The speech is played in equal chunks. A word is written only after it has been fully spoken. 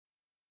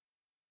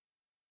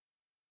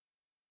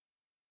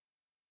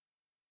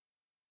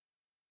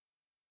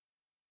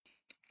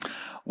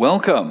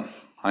Welcome.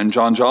 I'm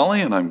John Jolly,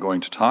 and I'm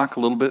going to talk a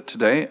little bit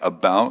today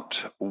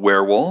about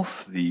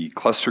Warewulf, the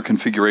cluster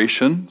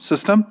configuration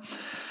system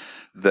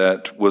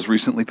that was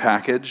recently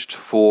packaged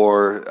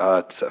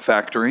for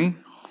factory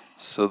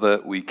so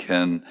that we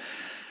can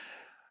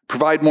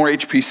provide more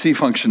HPC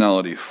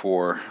functionality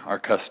for our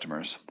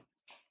customers.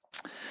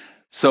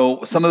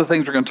 So some of the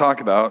things we're going to talk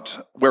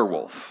about,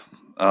 Warewulf.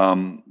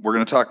 We're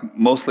going to talk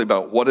mostly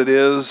about what it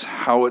is,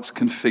 how it's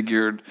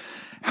configured,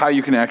 how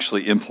you can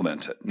actually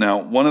implement it. Now,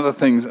 one of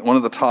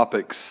the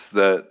topics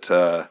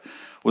that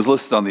was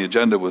listed on the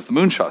agenda was the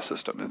Moonshot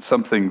system. It's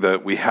something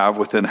that we have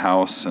within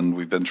house and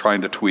we've been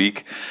trying to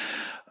tweak.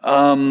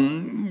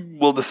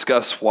 We'll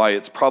discuss why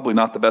it's probably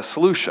not the best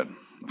solution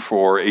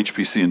for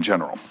HPC in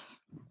general,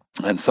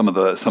 and some of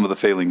the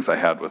failings I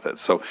had with it.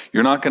 So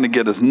you're not going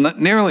to get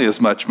nearly as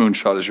much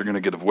Moonshot as you're going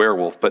to get of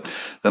Warewulf, but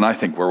then I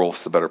think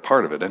Warewulf's the better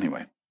part of it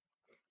anyway.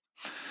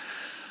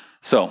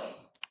 So,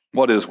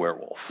 what is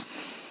Warewulf?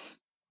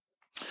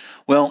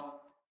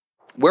 Well,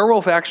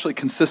 Warewulf actually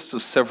consists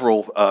of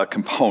several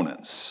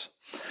components.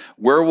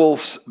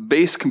 Warewulf's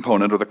base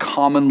component, or the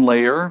common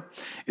layer,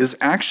 is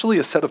actually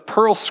a set of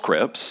Perl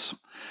scripts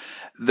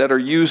that are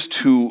used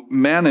to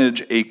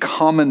manage a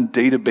common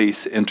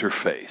database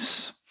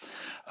interface.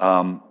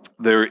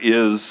 There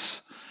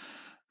is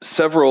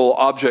several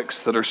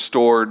objects that are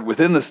stored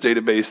within this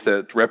database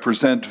that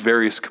represent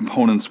various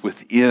components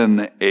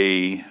within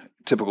a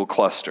typical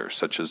cluster,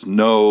 such as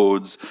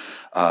nodes,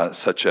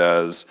 such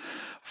as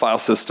file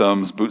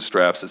systems,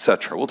 bootstraps,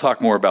 etc. We'll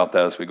talk more about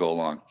that as we go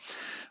along.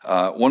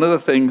 One of the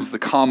things the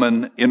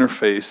common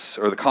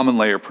interface or the common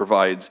layer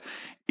provides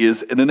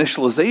is an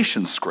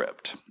initialization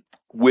script,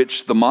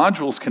 which the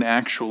modules can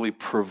actually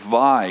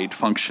provide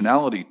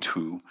functionality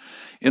to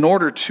in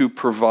order to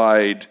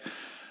provide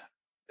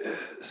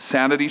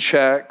sanity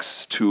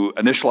checks, to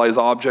initialize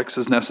objects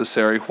as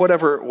necessary,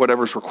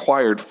 whatever's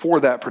required for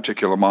that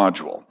particular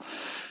module.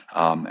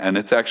 And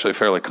it's actually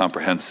fairly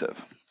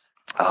comprehensive.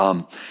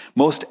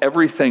 Most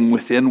everything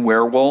within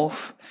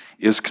Warewulf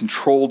is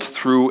controlled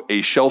through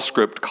a shell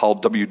script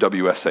called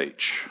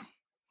WWSH.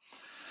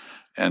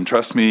 And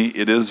trust me,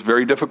 it is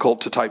very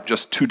difficult to type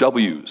just two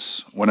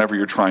W's whenever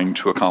you're trying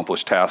to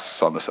accomplish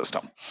tasks on the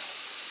system.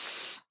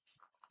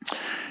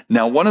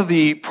 Now, one of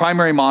the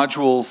primary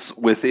modules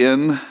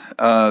within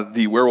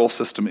the Warewulf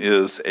system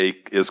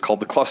is called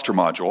the cluster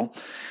module.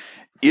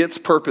 Its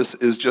purpose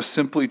is just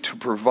simply to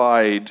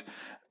provide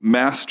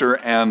master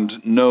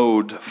and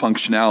node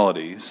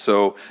functionality.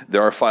 So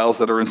there are files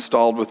that are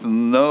installed within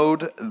the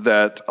node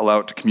that allow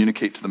it to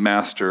communicate to the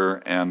master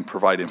and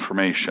provide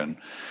information.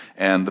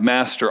 And the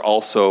master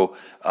also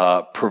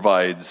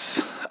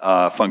provides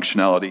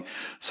functionality,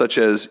 such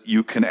as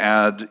you can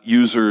add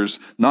users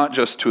not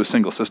just to a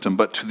single system,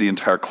 but to the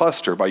entire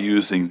cluster by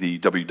using the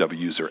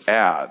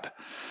www-user-add,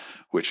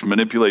 which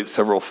manipulates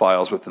several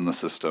files within the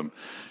system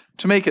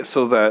to make it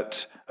so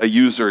that a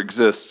user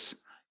exists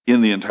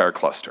in the entire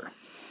cluster.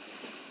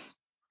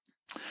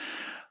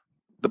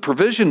 The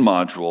provision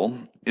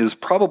module is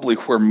probably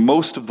where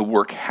most of the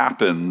work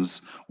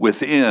happens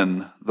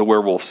within the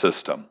Warewulf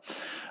system.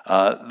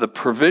 The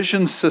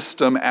provision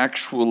system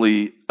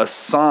actually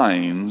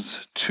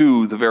assigns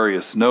to the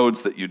various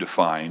nodes that you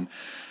define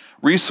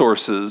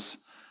resources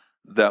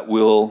that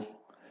will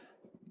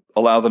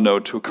allow the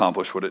node to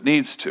accomplish what it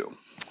needs to.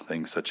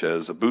 Things such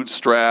as a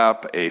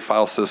bootstrap, a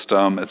file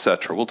system,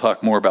 etc. We'll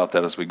talk more about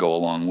that as we go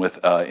along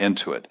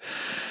into it.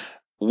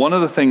 One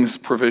of the things the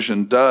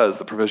provision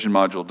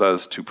module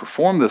does to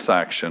perform this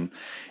action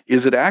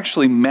is it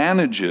actually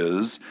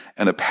manages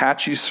an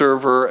Apache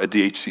server, a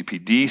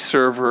DHCPD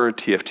server, a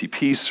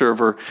TFTP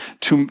server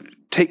to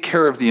take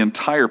care of the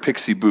entire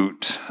PXE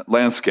boot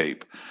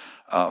landscape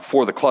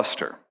for the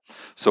cluster.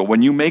 So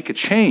when you make a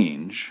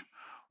change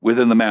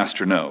within the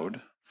master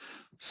node,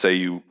 say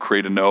you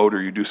create a node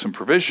or you do some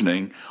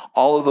provisioning,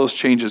 all of those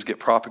changes get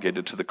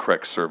propagated to the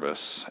correct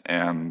service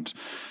and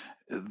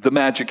the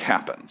magic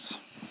happens.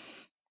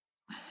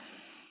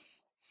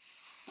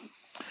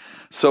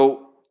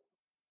 So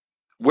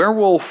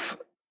Warewulf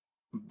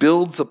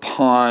builds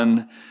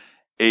upon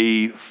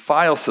a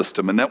file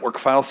system, a network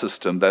file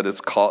system that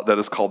is called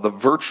the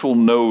Virtual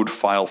Node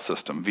File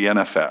System,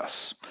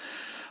 VNFS.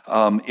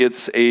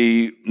 It's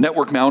a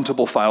network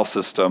mountable file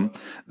system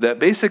that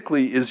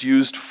basically is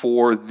used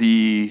for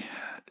the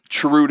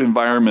chroot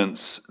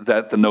environments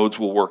that the nodes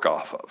will work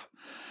off of.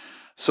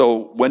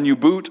 So when you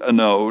boot a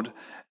node,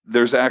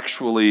 there's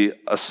actually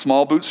a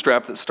small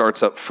bootstrap that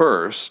starts up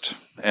first,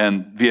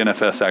 and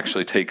VNFS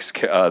actually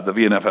the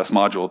VNFS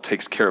module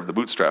takes care of the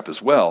bootstrap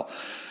as well.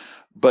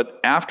 But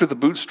after the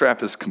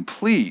bootstrap is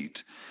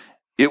complete,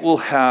 it will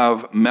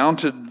have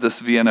mounted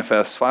this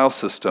VNFS file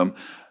system,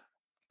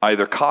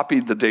 either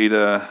copied the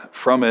data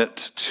from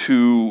it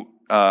to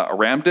a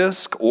RAM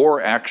disk,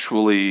 or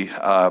actually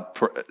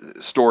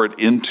store it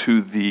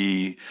into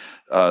the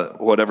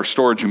whatever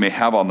storage you may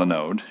have on the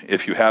node,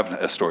 if you have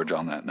a storage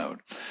on that node.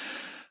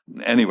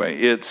 Anyway,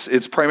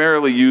 it's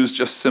primarily used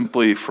just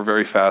simply for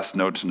very fast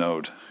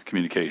node-to-node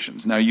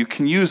communications. Now, you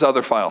can use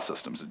other file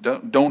systems.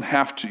 Don't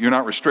have to, you're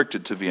not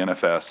restricted to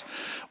VNFS,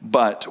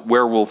 but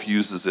Warewulf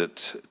uses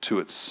it to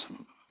its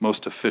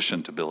most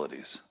efficient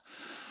abilities.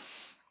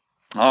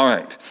 All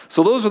right,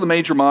 so those are the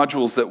major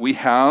modules that we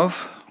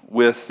have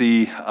with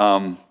the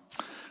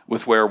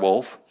with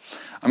Warewulf.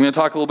 I'm going to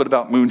talk a little bit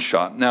about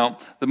Moonshot. Now,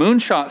 the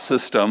Moonshot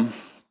system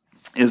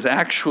is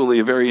actually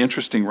a very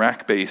interesting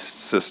rack-based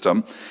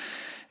system.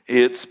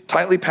 It's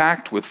tightly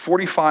packed with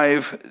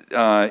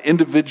 45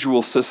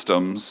 individual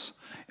systems,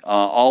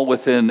 all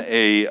within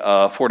a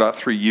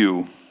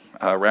 4.3U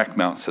rack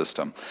mount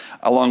system,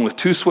 along with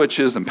 2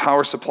 switches and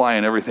power supply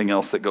and everything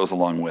else that goes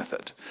along with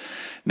it.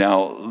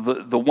 Now,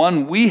 the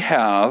one we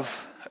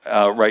have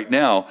right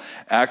now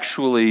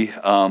actually,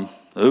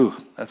 ooh,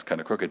 that's kind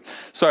of crooked.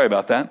 Sorry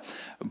about that.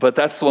 But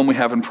that's the one we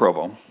have in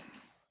Provo.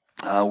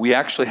 We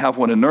actually have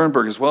one in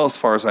Nuremberg as well, as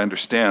far as I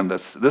understand.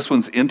 This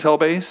one's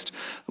Intel-based.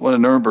 The one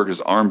in Nuremberg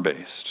is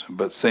ARM-based,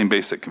 but same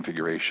basic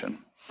configuration.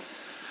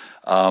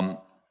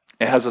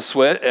 It has a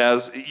switch,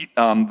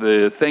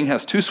 the thing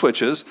has 2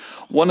 switches.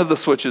 One of the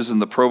switches in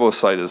the Provo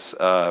site is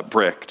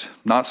bricked.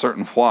 Not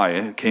certain why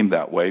it came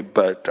that way,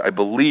 but I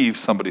believe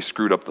somebody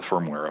screwed up the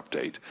firmware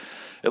update.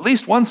 At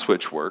least one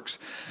switch works.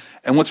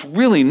 And what's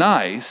really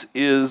nice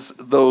is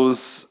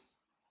those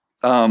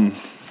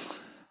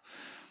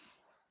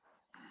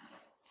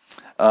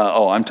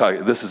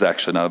this is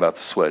actually not about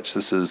the switch.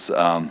 This is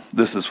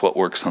what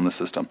works on the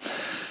system.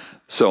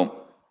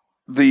 So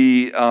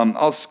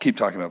I'll just keep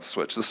talking about the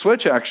switch. The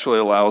switch actually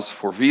allows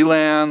for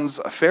VLANs,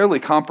 a fairly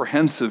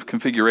comprehensive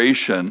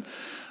configuration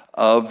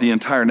of the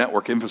entire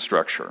network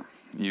infrastructure.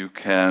 You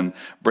can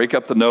break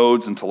up the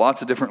nodes into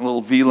lots of different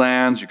little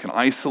VLANs. You can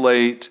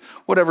isolate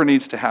whatever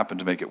needs to happen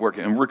to make it work.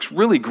 And it works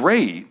really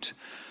great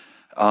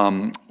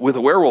with a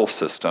Warewulf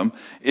system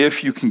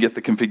if you can get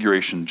the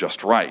configuration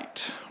just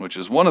right, which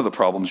is one of the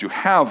problems you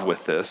have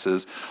with this,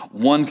 is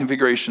one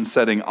configuration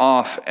setting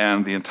off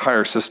and the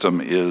entire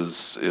system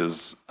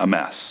is a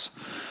mess.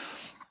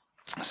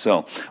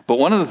 So, but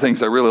one of the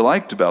things I really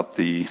liked about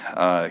the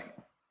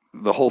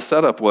whole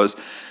setup was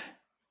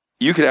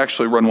you could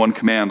actually run one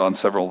command on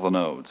several of the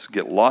nodes,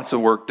 get lots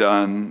of work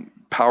done,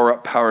 power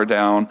up, power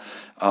down.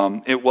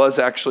 It was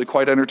actually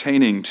quite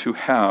entertaining to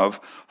have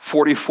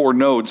 44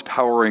 nodes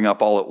powering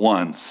up all at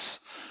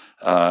once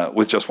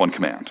with just one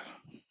command.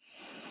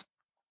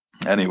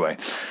 Anyway,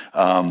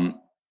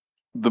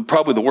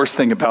 probably the worst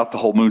thing about the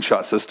whole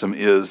Moonshot system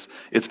is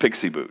its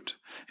PXE boot.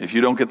 If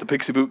you don't get the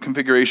PXE boot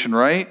configuration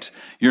right,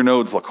 your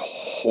nodes look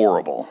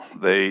horrible.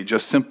 They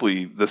just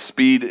simply, the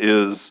speed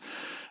is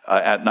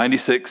at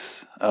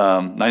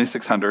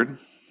 9600,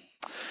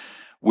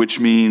 which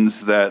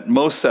means that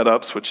most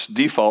setups, which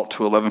default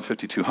to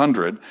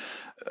 115200,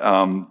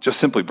 just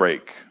simply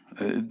break.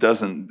 It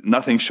doesn't,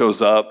 nothing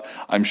shows up.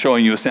 I'm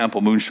showing you a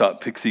sample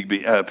Moonshot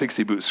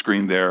PXE boot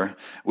screen there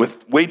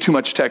with way too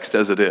much text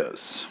as it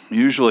is.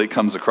 Usually it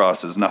comes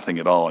across as nothing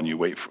at all, and you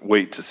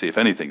wait to see if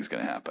anything's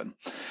going to happen.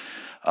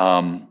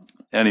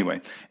 Anyway,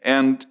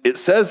 and it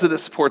says that it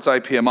supports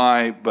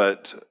IPMI,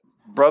 but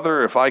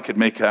brother, if I could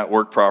make that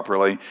work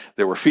properly,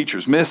 there were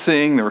features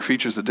missing, there were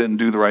features that didn't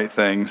do the right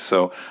thing,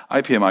 so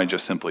IPMI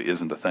just simply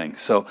isn't a thing.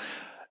 So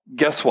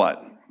guess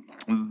what?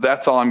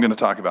 That's all I'm going to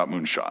talk about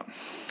Moonshot.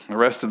 The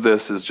rest of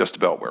this is just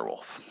about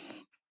Warewulf.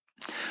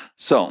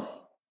 So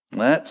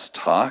let's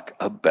talk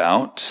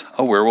about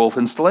a Warewulf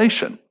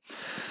installation.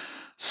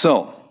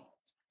 So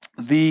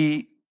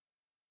the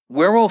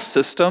Warewulf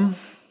system,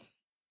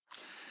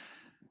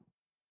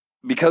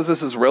 because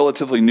this is a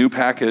relatively new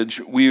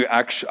package,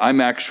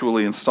 I'm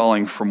actually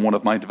installing from one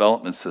of my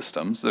development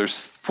systems.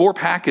 There's 4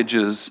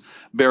 packages,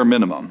 bare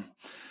minimum,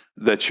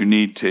 that you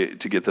need to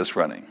get this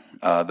running.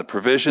 The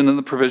provision and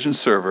the provision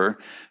server,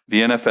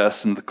 the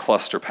NFS, and the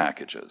cluster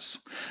packages.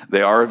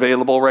 They are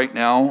available right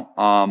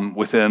now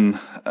within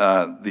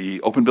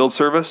the Open Build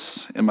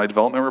service in my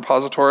development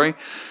repository.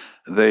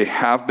 They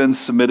have been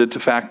submitted to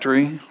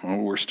factory.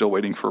 We're still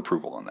waiting for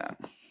approval on that.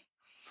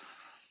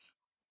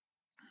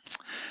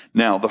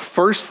 Now, the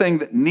first thing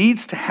that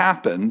needs to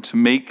happen to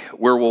make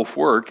Warewulf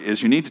work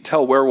is you need to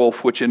tell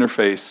Warewulf which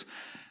interface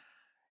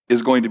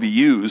is going to be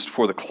used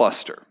for the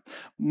cluster.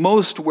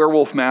 Most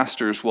Warewulf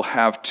masters will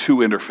have 2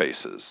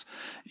 interfaces.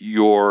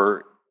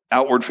 Your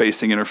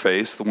outward-facing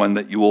interface, the one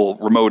that you will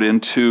remote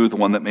into, the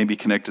one that may be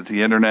connected to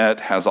the internet,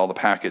 has all the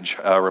package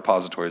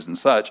repositories and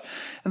such,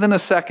 and then a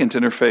second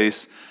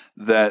interface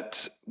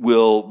that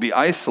will be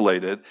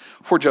isolated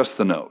for just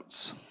the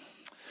nodes.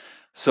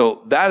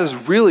 So that is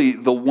really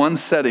the one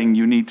setting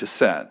you need to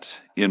set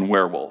in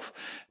Warewulf.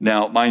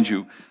 Now, mind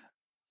you,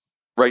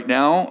 right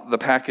now, the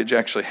package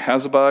actually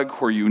has a bug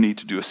where you need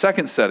to do a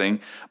second setting,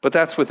 but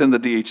that's within the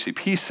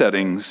DHCP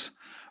settings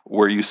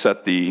where you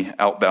set the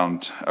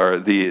outbound, or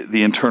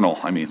the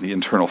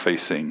internal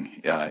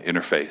facing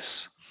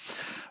interface.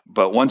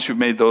 But once you've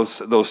made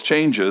those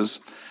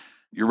changes,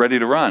 you're ready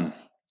to run.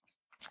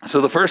 So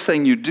the first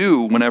thing you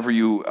do whenever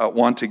you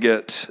want to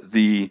get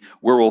the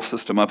Warewulf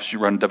system up is you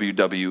run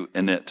www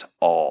init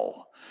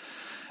all.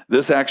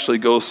 This actually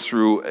goes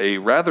through a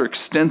rather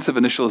extensive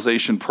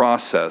initialization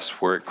process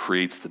where it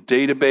creates the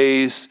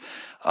database,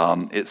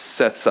 it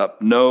sets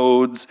up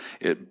nodes,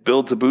 it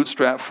builds a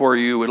bootstrap for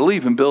you, it'll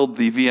even build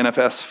the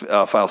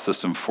VNFS file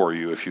system for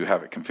you if you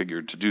have it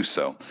configured to do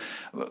so.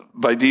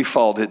 By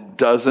default, it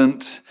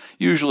doesn't.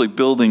 Usually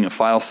building a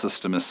file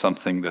system is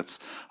something that's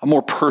a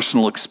more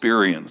personal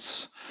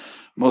experience.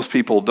 Most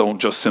people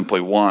don't just simply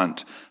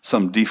want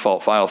some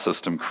default file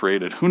system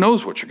created. Who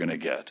knows what you're going to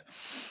get?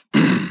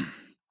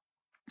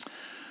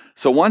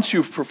 So once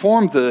you've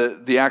performed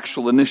the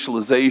actual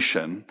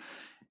initialization,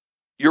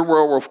 your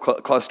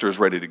Warewulf cluster is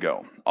ready to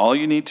go. All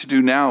you need to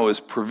do now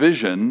is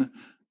provision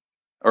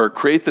or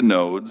create the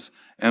nodes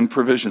and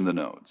provision the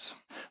nodes.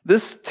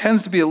 This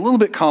tends to be a little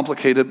bit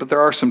complicated, but there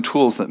are some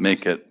tools that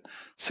make it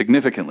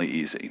significantly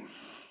easy.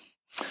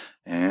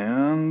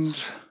 And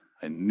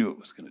I knew it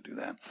was going to do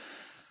that.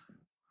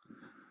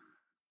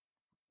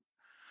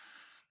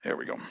 There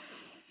we go.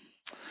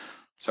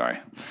 Sorry.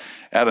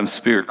 Adam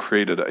Spear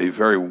created a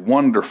very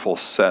wonderful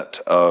set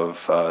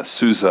of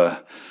SUSE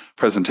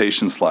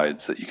presentation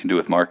slides that you can do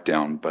with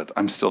Markdown, but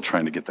I'm still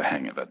trying to get the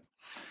hang of it.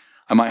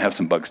 I might have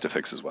some bugs to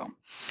fix as well.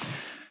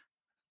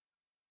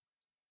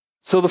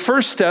 So the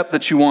first step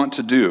that you want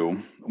to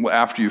do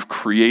after you've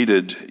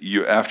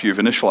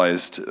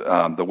initialized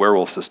the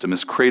Warewulf system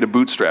is create a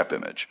bootstrap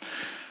image.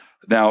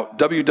 Now,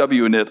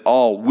 WW and it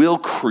all will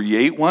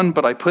create one,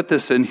 but I put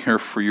this in here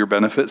for your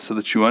benefit so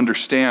that you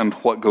understand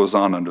what goes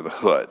on under the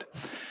hood.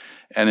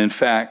 And in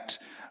fact,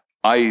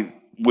 I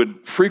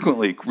would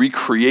frequently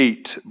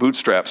recreate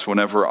bootstraps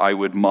whenever I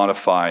would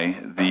modify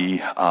the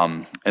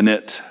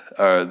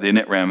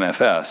init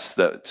RAM-FS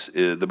that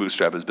the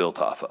bootstrap is built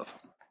off of.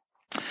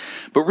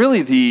 But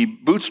really, the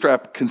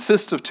bootstrap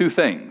consists of two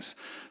things: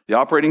 the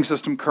operating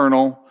system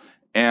kernel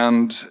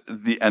and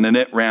an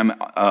init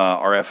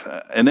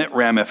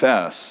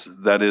RAM-FS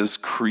that is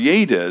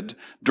created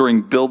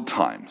during build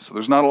time. So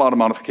there's not a lot of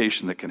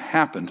modification that can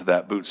happen to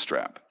that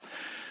bootstrap.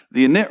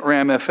 The init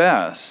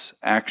RAM-FS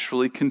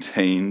actually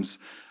contains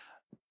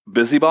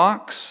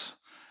BusyBox,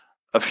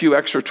 a few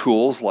extra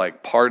tools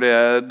like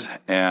PartEd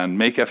and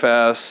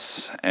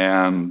MakeFS,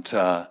 and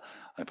I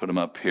put them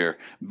up here,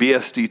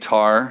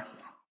 BSD-tar.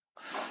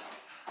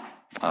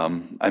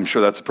 I'm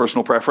sure that's a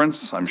personal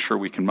preference. I'm sure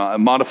we can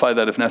modify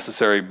that if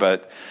necessary,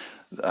 but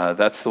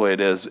that's the way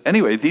it is.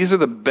 Anyway, these are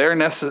the bare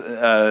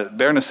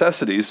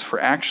necessities for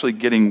actually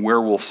getting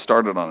Warewulf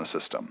started on a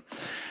system.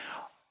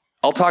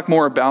 I'll talk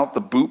more about the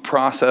boot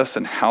process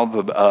and how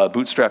the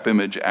bootstrap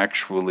image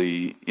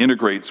actually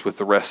integrates with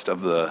the rest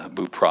of the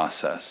boot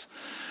process.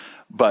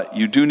 But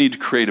you do need to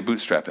create a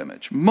bootstrap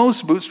image.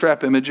 Most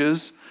bootstrap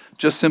images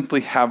just simply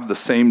have the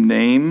same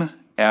name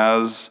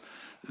as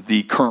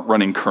the current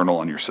running kernel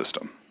on your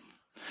system.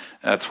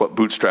 That's what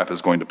bootstrap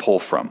is going to pull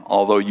from,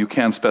 although you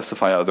can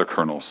specify other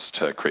kernels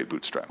to create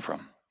bootstrap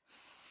from.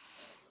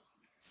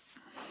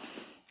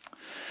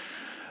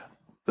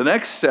 The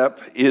next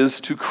step is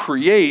to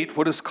create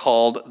what is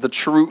called the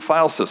chroot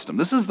file system.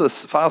 This is the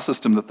file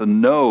system that the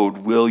node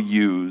will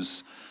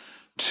use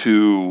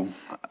to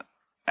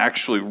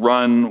actually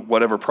run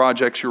whatever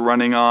projects you're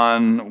running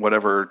on,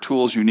 whatever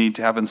tools you need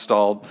to have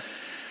installed.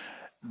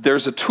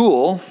 There's a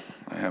tool,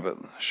 I have it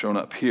shown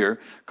up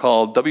here,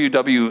 called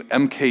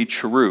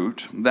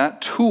www.mkchroot.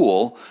 That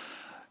tool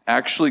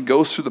actually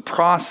goes through the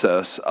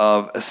process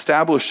of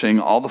establishing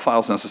all the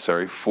files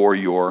necessary for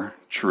your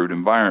chroot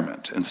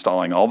environment,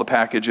 installing all the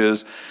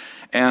packages,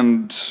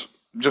 and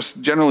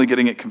just generally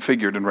getting it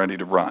configured and ready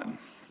to run.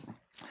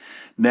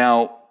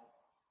 Now,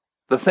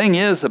 the thing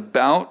is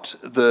about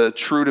the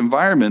chroot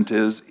environment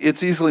is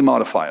it's easily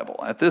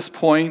modifiable. At this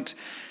point,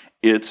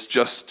 it's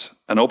just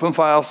an open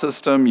file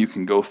system. You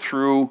can go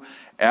through,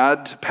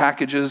 add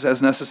packages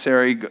as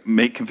necessary,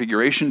 make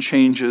configuration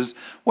changes.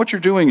 What you're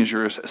doing is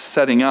you're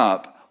setting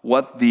up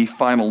what the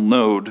final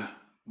node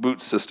boot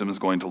system is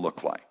going to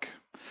look like.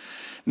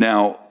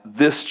 Now,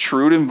 this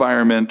chroot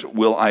environment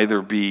will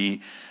either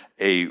be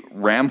a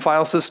RAM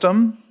file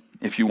system,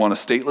 if you want a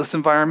stateless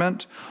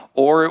environment,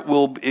 or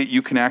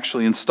you can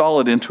actually install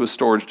it into a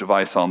storage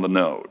device on the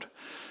node.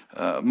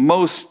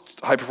 Most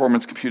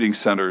high-performance computing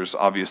centers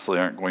obviously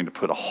aren't going to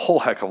put a whole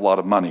heck of a lot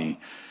of money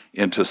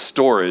into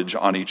storage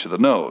on each of the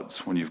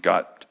nodes. When you've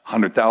got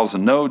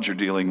 100,000 nodes you're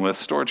dealing with,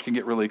 storage can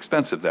get really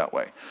expensive that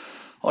way.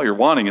 All you're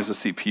wanting is a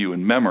CPU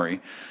and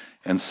memory,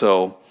 and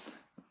so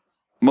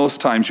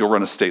most times you'll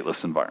run a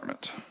stateless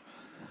environment.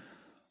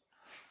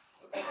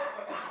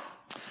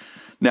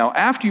 Now,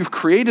 after you've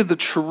created the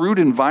chroot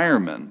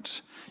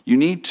environment, you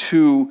need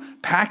to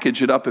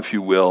package it up, if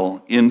you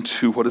will,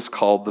 into what is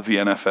called the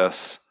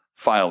VNFS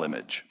file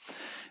image.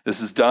 This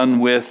is done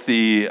with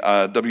the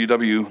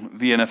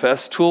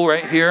WWVNFS tool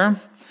right here.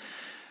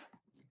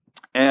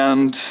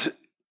 And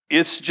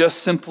it's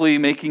just simply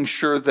making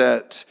sure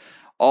that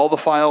all the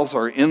files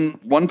are in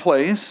one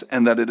place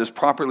and that it is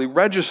properly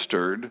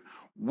registered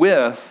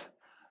with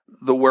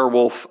the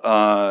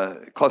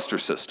Warewulf cluster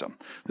system.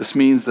 This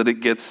means that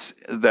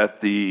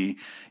that the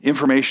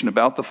information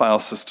about the file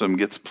system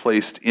gets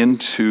placed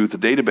into the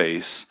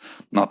database,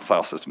 not the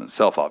file system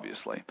itself,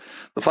 obviously.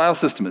 The file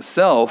system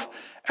itself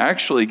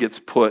actually gets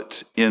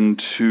put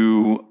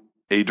into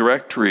a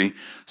directory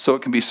so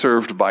it can be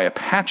served by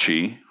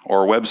Apache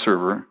or a web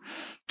server.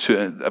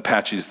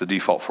 Apache is the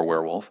default for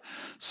Warewulf,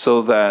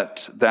 so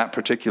that that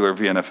particular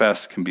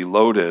VNFS can be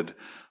loaded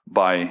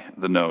by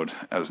the node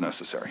as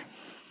necessary.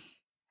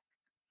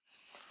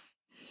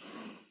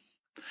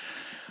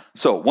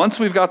 So once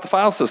we've got the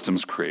file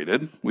systems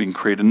created, we can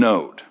create a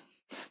node.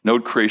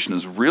 Node creation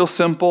is real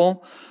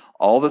simple.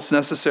 All that's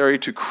necessary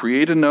to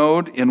create a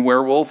node in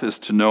Warewulf is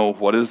to know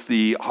what is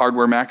the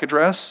hardware MAC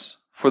address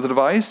for the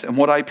device and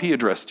what IP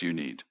address do you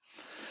need.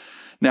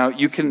 Now,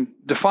 you can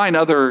define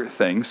other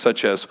things,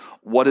 such as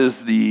what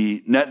is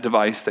the net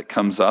device that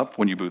comes up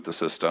when you boot the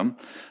system.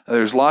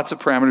 There's lots of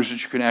parameters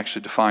that you can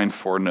actually define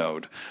for a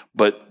node,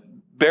 but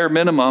bare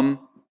minimum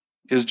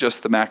is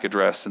just the MAC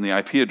address and the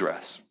IP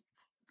address.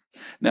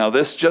 Now,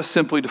 this just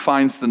simply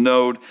defines the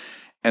node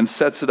and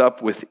sets it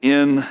up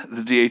within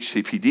the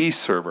DHCPD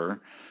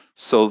server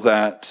so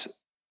that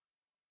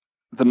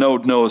the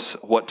node knows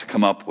what to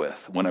come up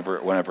with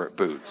whenever it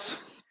boots.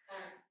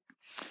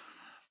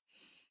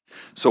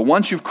 So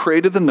once you've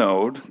created the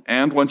node,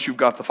 and once you've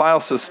got the file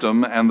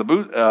system and the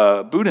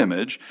boot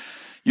image,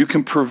 you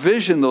can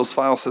provision those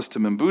file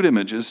system and boot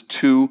images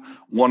to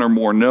one or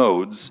more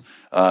nodes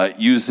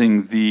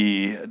using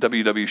the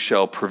www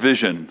shell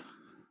provision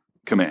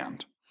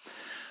command.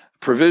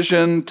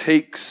 Provision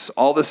takes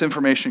all this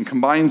information,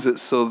 combines it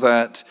so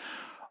that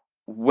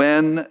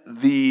when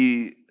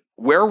the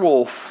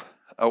Warewulf,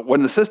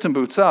 when the system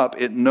boots up,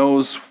 it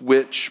knows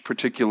which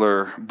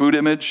particular boot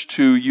image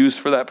to use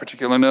for that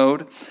particular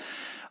node.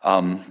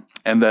 And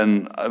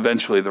then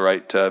eventually the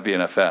right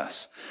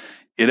VNFS.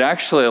 It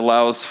actually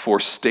allows for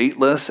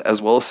stateless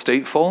as well as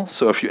stateful.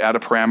 So if you add a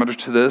parameter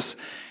to this,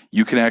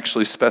 you can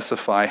actually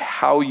specify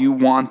how you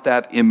want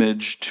that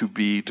image to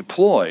be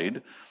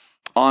deployed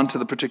onto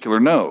the particular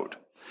node,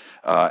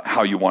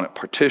 how you want it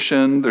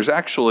partitioned. There's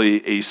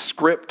actually a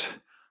script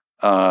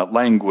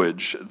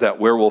language that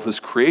Warewulf has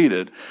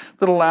created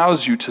that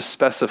allows you to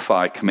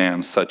specify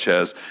commands such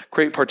as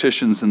create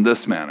partitions in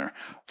this manner,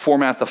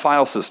 format the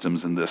file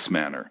systems in this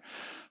manner,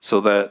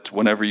 so that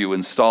whenever you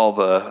install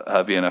the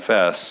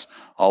VNFS,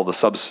 all the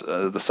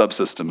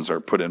subsystems are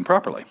put in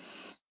properly.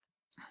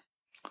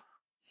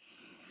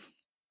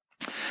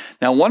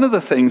 Now, one of the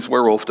things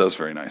Warewulf does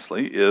very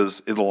nicely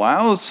is it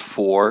allows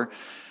for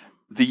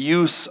the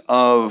use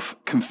of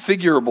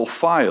configurable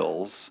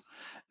files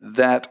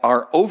that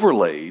are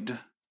overlaid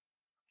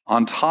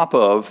on top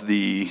of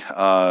the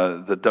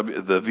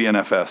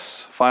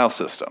VNFS file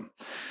system.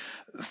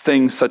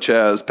 Things such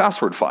as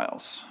password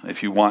files,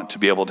 if you want to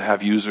be able to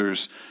have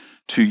users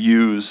to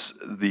use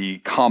the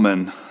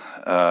common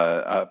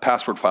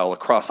password file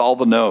across all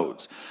the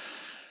nodes.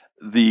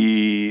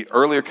 The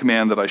earlier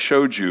command that I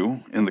showed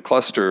you in the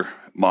cluster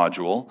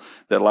module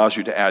that allows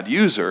you to add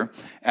user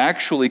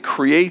actually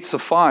creates a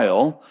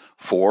file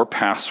for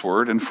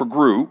password and for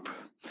group.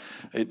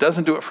 It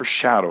doesn't do it for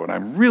shadow, and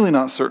I'm really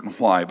not certain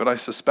why, but I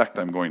suspect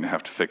I'm going to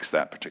have to fix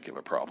that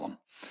particular problem.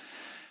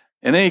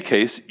 In any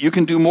case, you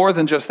can do more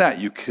than just that.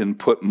 You can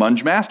put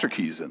munge master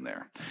keys in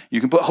there. You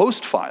can put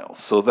host files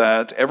so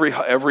that every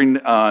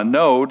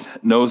node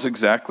knows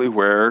exactly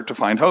where to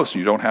find hosts.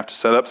 You don't have to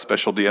set up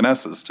special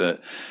DNSs to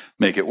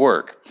make it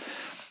work.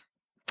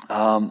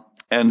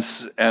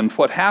 And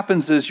what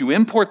happens is you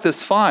import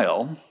this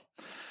file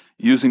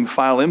using the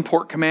file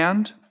import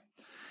command,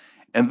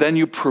 and then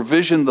you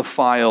provision the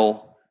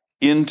file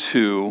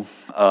into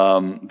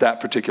that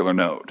particular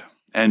node.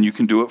 And you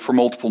can do it for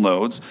multiple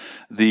nodes.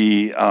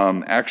 The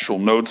actual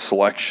node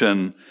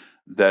selection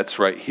that's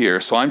right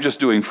here. So I'm just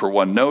doing for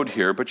one node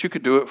here, but you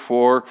could do it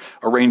for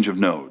a range of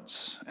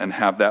nodes and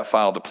have that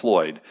file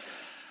deployed.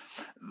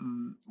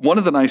 One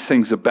of the nice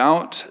things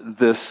about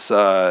this,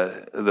 file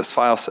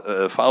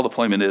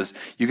deployment is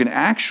you can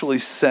actually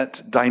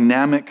set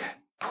dynamic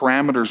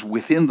parameters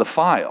within the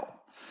file.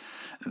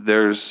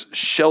 There's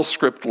shell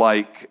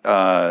script-like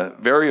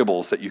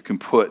variables that you can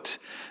put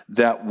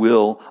that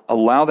will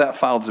allow that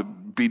file to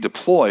be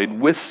deployed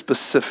with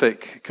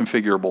specific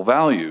configurable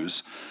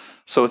values.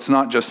 So it's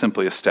not just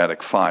simply a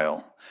static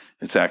file.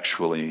 It's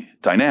actually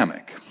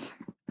dynamic.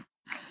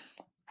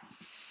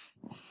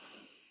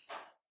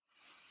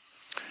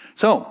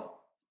 So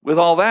with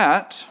all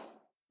that,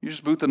 you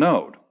just boot the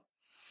node.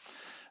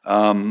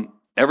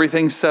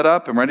 Everything's set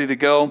up and ready to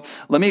go.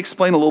 Let me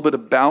explain a little bit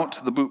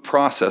about the boot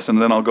process,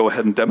 and then I'll go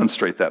ahead and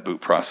demonstrate that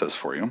boot process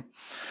for you.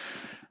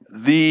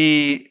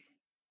 The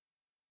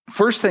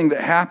first thing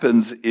that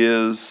happens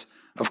is,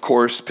 of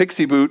course,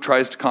 PXE boot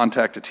tries to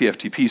contact a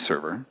TFTP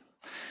server.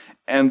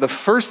 And the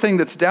first thing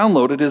that's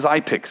downloaded is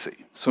iPXE.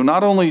 So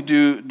not only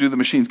do the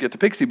machines get to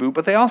PXE boot,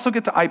 but they also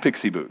get to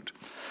iPXE boot.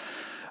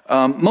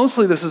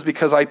 Mostly this is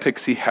because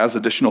iPXE has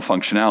additional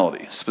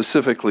functionality,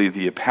 specifically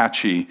the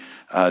Apache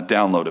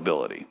download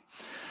ability.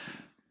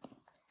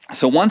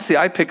 So once the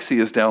iPXE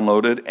is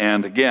downloaded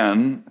and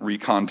again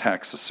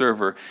recontacts the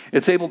server,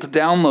 it's able to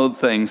download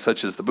things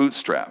such as the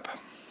bootstrap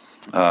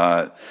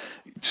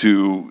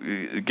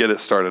to get it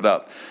started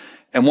up.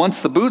 And once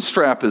the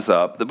bootstrap is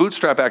up, the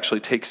bootstrap actually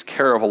takes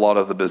care of a lot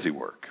of the busy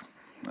work,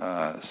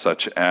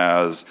 such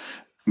as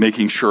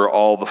making sure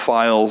all the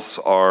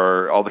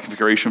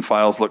configuration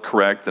files look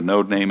correct, the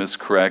node name is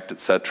correct,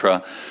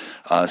 etc.,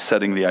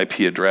 setting the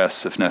IP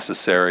address if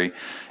necessary,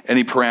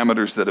 any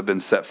parameters that have been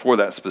set for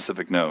that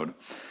specific node,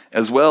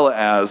 as well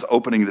as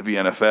opening the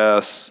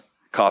VNFS,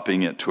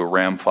 copying it to a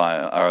RAM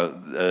file,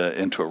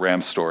 into a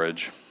RAM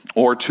storage,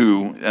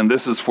 and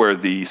this is where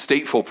the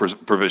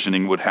stateful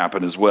provisioning would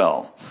happen as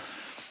well.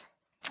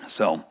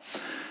 So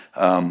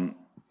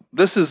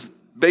this is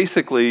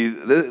basically,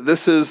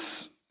 this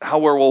is how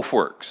Warewulf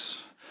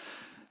works.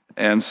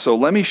 And so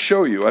let me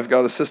show you, I've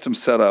got a system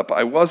set up.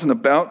 I wasn't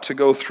about to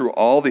go through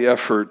all the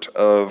effort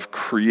of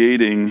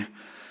creating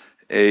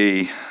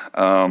a,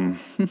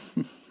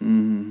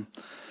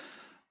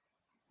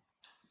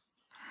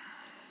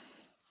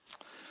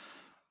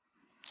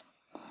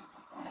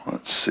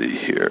 let's see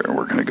here,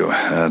 we're going to go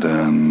ahead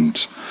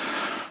and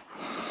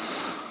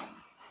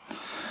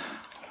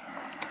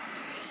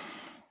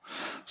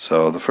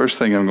so the first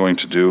thing I'm going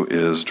to do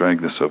is drag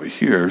this over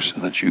here so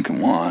that you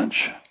can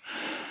watch.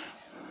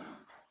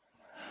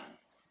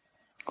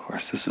 Of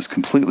course, this is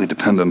completely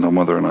dependent on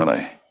whether or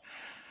not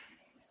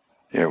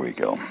there we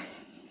go.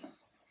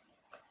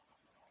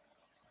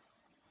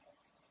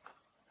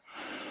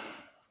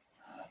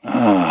 All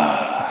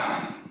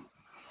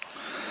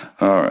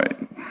right.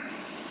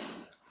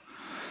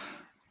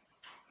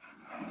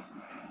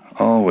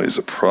 Always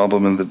a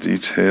problem in the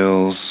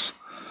details.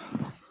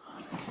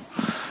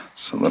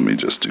 So let me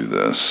just do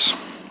this.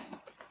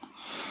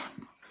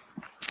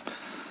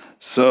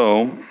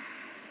 So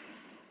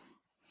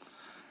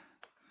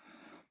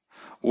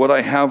what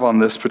I have on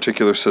this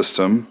particular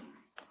system,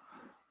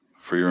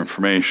 for your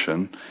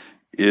information,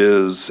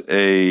 is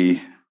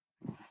a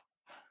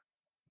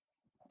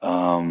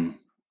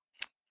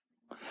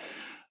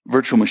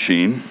virtual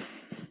machine.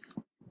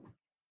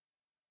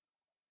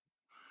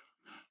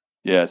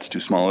 Yeah, it's too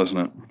small, isn't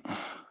it? A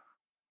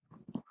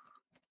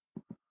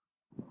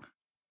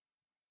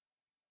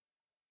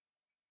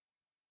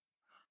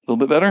little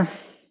bit better?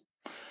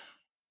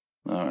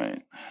 All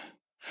right.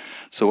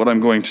 So what I'm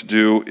going to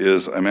do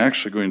is I'm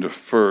actually going to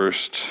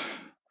first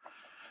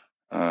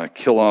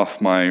kill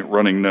off my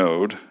running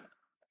node.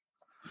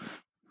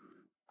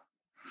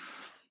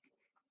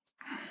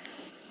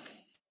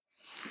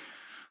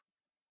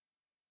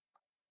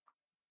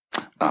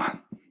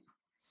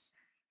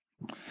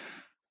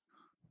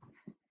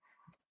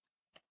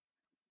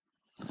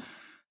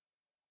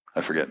 I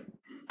forget.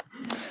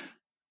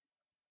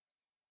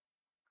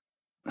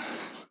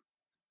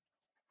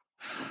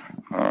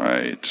 All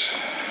right.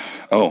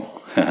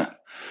 Oh,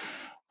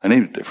 I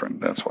named it different,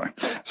 that's why.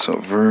 So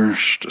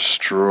versh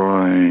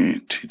destroy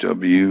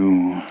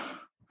TW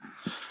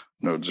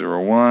node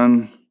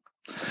 01.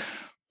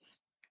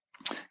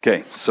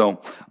 Okay,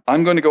 so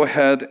I'm going to go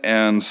ahead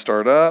and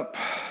start up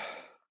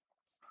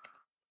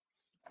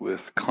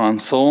with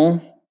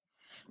console,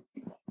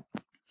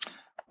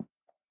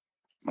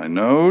 my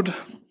node.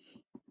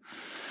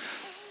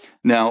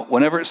 Now,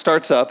 whenever it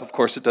starts up, of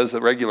course, it does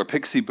the regular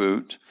PXE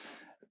boot,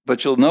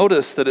 but you'll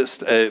notice that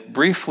it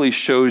briefly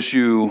shows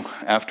you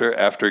after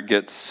it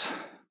gets.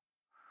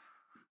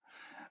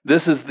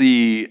 This is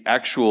the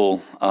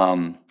actual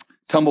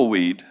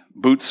tumbleweed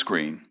boot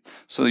screen.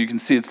 So you can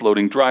see it's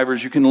loading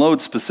drivers. You can load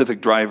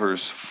specific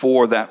drivers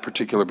for that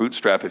particular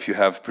bootstrap if you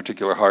have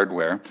particular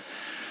hardware.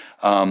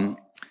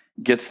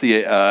 Gets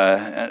the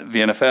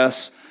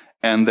VNFS,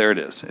 and there it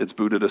is. It's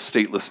booted a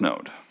stateless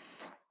node.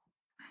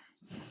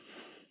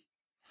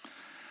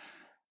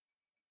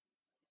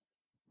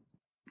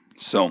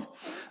 So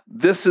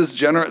this is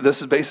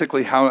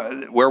basically how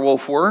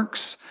Warewulf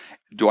works.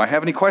 Do I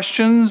have any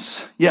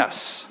questions?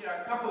 Yes.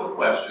 Yeah, a couple of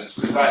questions,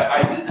 because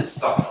I did this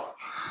stuff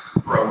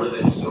for a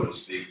living, so to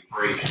speak,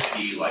 for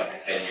HPE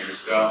like 10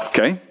 years ago.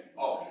 Okay.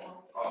 Oh,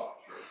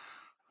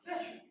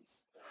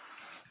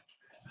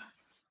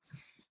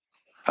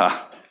 true.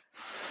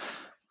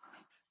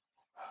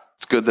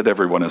 It's good that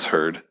everyone has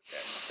heard. Okay,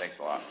 thanks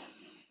a lot.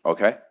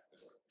 Okay.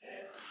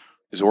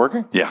 Is it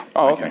working? Yeah.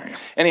 Oh, okay.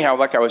 Anyhow,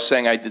 like I was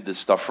saying, I did this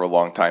stuff for a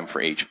long time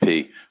for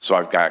HP, so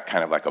I've got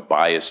kind of like a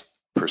biased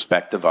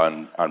perspective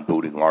on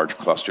booting large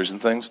clusters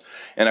and things.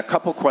 And a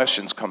couple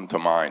questions come to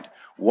mind.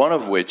 One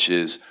of which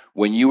is,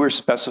 when you were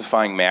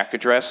specifying MAC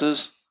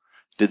addresses,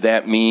 did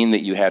that mean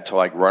that you had to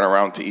like run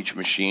around to each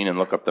machine and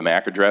look up the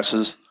MAC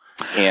addresses?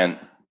 And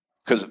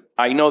because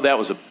I know that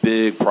was a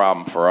big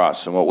problem for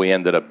us, and what we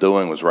ended up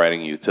doing was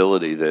writing a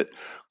utility that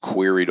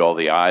queried all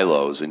the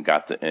ILOs and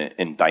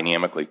and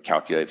dynamically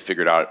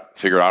figured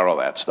out all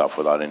that stuff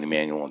without any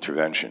manual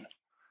intervention.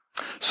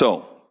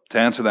 So to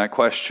answer that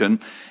question,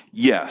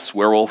 yes,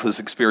 Warewulf has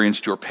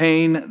experienced your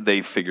pain.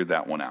 They figured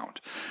that one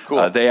out.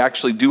 Cool. They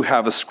actually do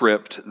have a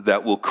script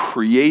that will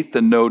create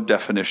the node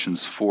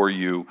definitions for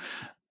you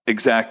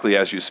exactly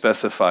as you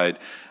specified.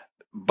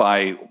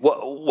 by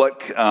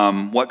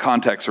what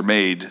contacts are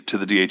made to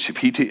the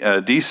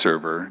DHCP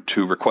server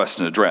to request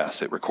an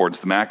address. It records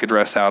the MAC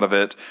address out of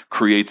it,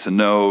 creates a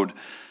node,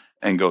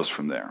 and goes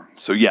from there.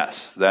 So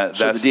yes, that's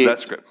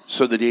script.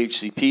 So the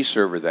DHCP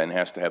server then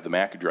has to have the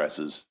MAC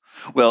addresses.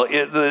 Well,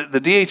 the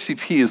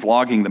DHCP is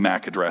logging the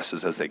MAC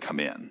addresses as they come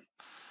in.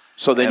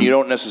 So then you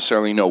don't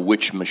necessarily know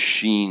which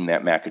machine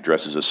that MAC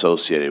address is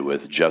associated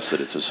with, just that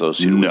it's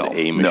associated with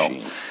a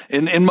machine. No.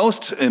 In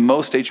most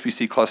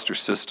HPC cluster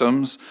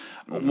systems,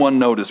 one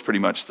node is pretty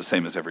much the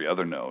same as every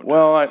other node.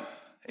 Well,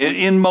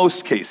 in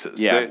most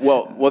cases. Yeah.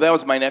 Well, that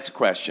was my next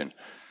question,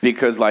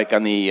 because like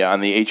on the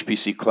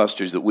HPC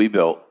clusters that we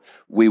built,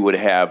 we would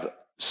have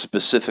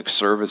specific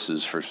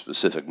services for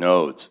specific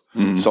nodes.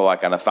 So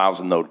like on a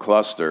 1,000-node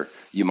cluster,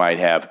 you might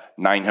have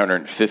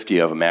 950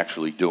 of them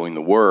actually doing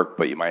the work,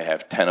 but you might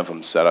have 10 of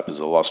them set up as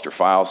a Lustre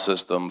file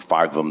system,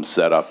 5 of them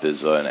set up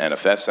as an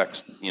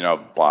NFS,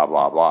 blah,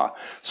 blah, blah.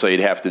 So you'd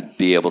have to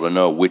be able to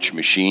know which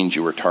machines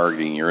you were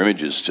targeting your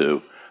images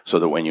to, so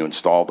that when you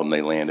install them,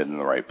 they landed in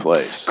the right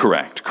place.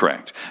 Correct.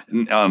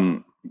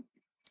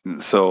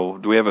 So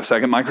do we have a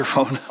second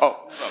microphone?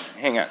 Oh,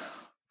 hang on.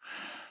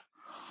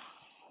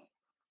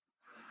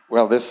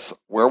 Well, this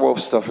Warewulf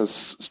stuff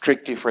is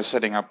strictly for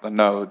setting up the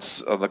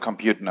nodes, the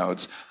compute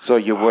nodes. So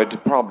you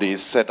would probably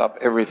set up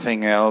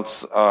everything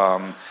else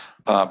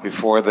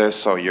before this,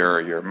 so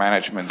your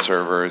management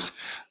servers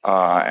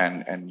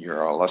and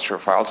your Lustre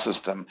file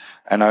system,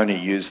 and only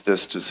use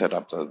this to set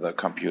up the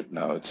compute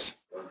nodes.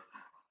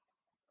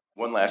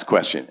 One last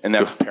question, and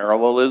that's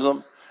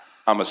parallelism.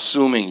 I'm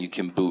assuming you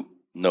can boot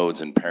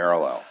nodes in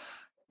parallel.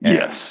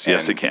 Yes,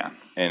 it can.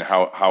 And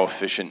how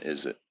efficient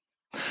is it?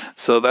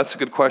 So that's a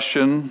good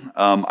question.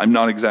 I'm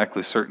not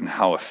exactly certain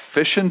how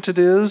efficient it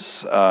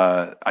is.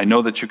 I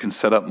know that you can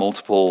set up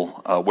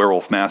multiple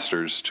Warewulf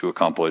masters to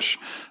accomplish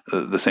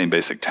the same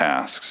basic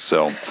tasks.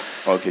 So,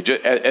 okay,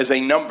 as a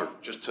number,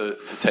 just to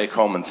take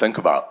home and think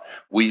about,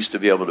 we used to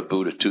be able to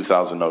boot a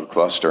 2,000 node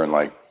cluster in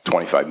like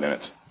 25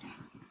 minutes.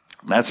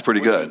 That's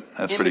pretty good.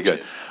 That's pretty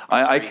good.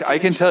 I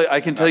can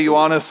tell you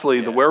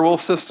honestly, the Warewulf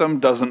system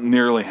doesn't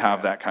nearly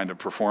have that kind of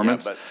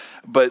performance. Yeah,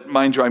 but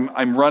mind you,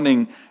 I'm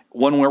running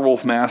one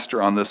Warewulf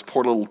master on this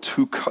poor little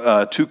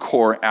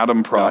two-core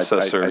Atom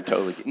processor. I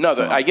totally get. No,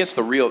 I guess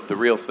the real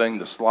thing,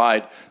 the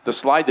slide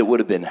that would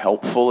have been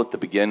helpful at the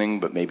beginning,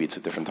 but maybe it's a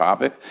different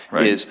topic,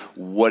 is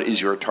what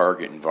is your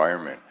target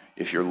environment?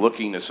 If you're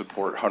looking to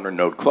support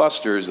 100-node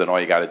clusters, then all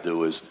you got to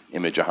do is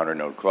image a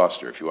 100-node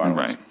cluster. If you want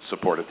to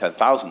support a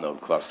 10,000-node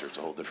cluster, it's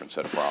a whole different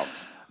set of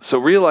problems. So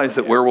realize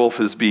that Warewulf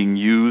is being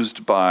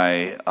used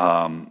by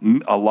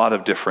a lot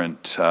of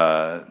different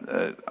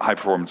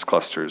high-performance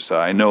clusters.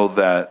 I know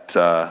that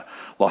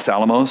Los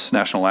Alamos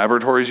National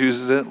Laboratories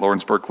uses it.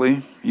 Lawrence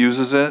Berkeley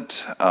uses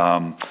it.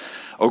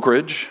 Oak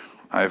Ridge,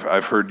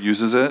 I've heard,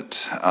 uses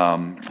it.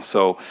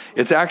 So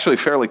it's actually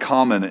fairly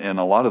common in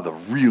a lot of the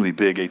really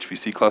big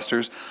HPC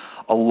clusters.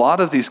 A lot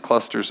of these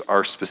clusters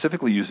are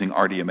specifically using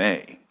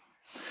RDMA.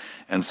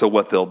 And so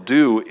what they'll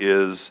do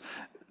is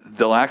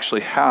they'll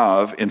actually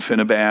have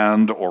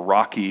InfiniBand or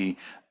Rocky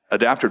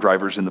adapter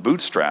drivers in the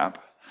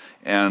bootstrap.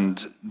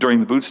 And during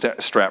the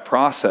bootstrap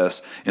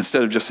process,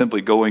 instead of just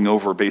simply going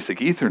over basic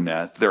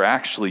Ethernet, they're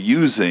actually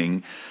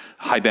using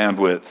high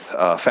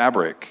bandwidth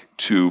fabric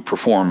to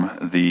perform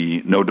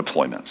the node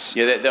deployments.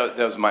 Yeah,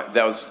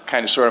 that was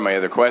kind of sort of my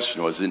other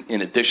question, was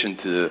in addition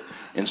to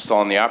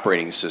installing the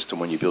operating system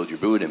when you build your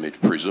boot image,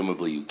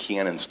 presumably you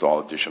can install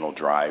additional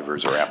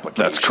drivers or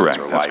applications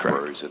or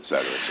libraries, et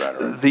cetera, et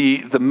cetera.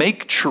 The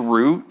make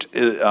chroot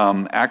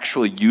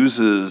actually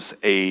uses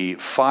a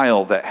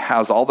file that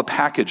has all the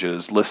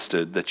packages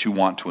listed that you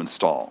want to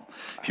install.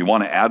 If you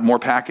want to add more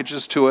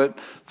packages to it,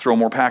 throw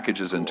more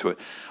packages into it.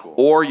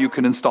 Or you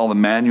can install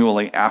them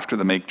manually after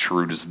the make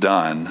chroot is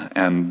done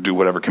and do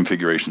whatever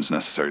configuration is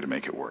necessary to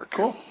make it work.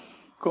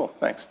 Cool,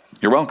 thanks.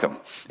 You're welcome.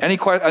 Any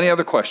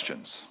other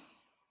questions?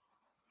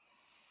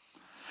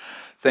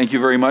 Thank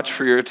you very much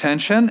for your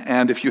attention.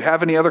 And if you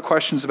have any other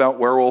questions about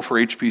Warewulf or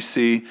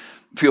HPC,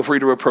 feel free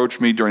to approach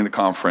me during the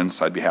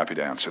conference. I'd be happy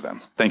to answer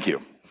them. Thank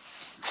you.